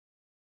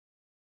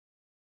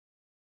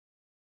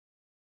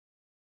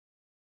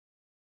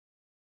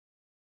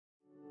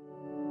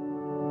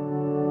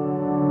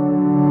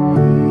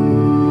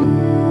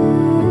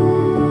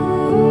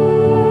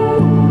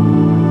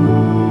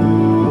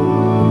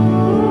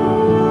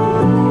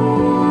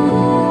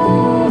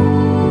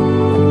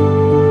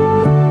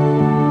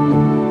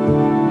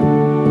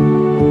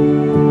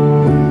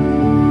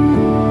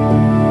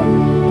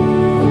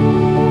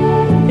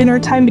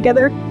time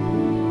together.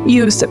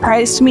 You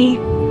surprised me,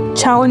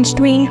 challenged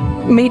me,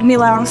 made me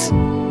laugh,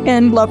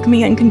 and loved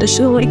me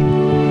unconditionally.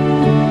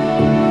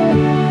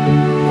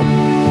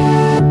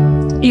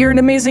 You're an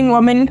amazing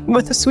woman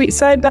with a sweet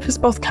side that is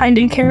both kind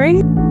and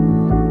caring.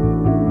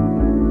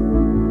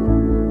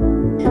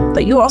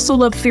 But you also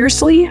love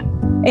fiercely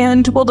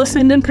and will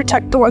defend and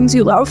protect the ones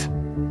you love.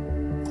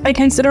 I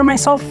consider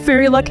myself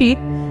very lucky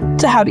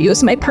to have you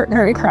as my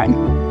partner in crime.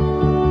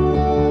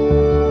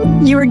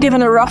 You were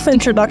given a rough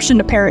introduction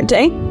to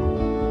parenting.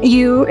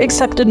 You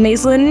accepted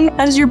Nestled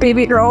as your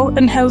baby girl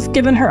and have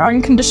given her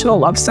unconditional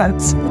love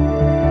since.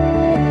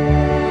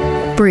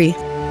 Brie,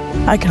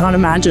 I cannot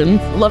imagine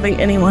loving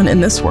anyone in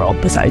this world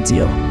besides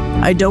you.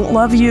 I don't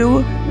love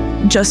you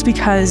just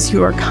because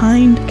you are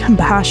kind,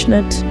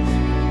 compassionate,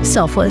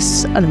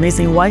 selfless, an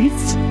amazing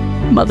wife,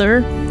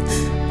 mother.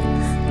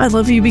 I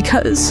love you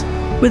because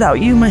without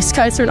you, my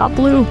skies are not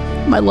blue,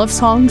 my love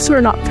songs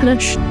are not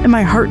finished, and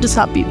my heart does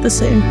not beat the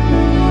same.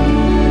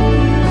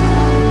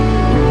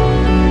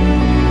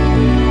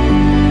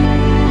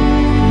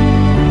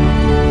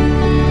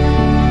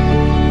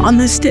 On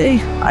this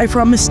day, I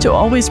promise to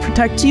always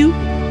protect you,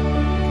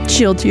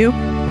 shield you,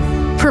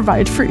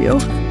 provide for you,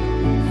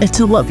 and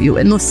to love you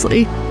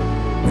endlessly,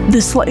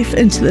 this life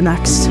into the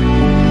next.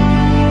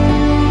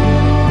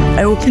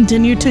 I will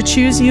continue to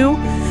choose you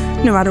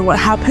no matter what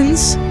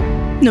happens,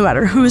 no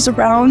matter who is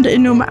around,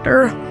 and no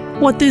matter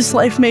what this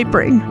life may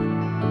bring.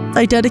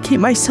 I dedicate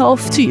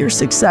myself to your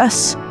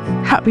success,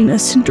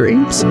 happiness, and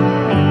dreams.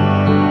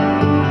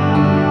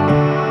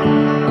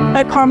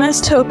 I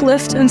promise to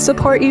uplift and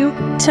support you,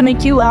 to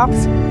make you laugh,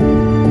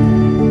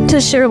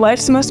 to share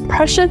life's most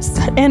precious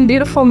and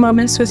beautiful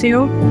moments with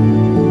you.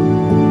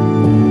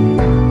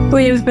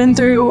 We have been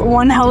through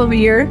one hell of a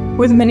year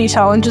with many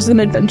challenges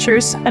and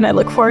adventures, and I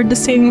look forward to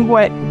seeing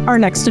what our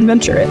next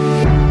adventure is.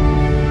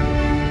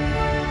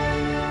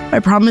 I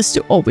promise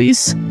to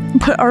always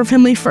put our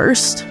family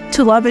first,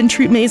 to love and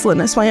treat Nestled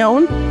as my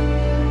own,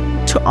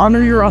 to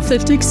honor your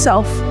authentic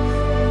self,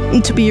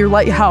 and to be your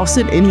lighthouse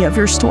in any of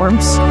your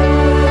storms.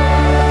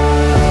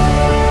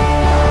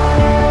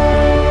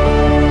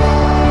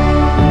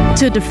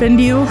 To defend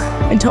you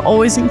and to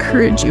always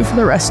encourage you for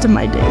the rest of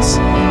my days.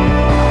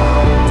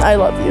 I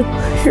love you.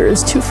 Here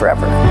is to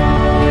forever.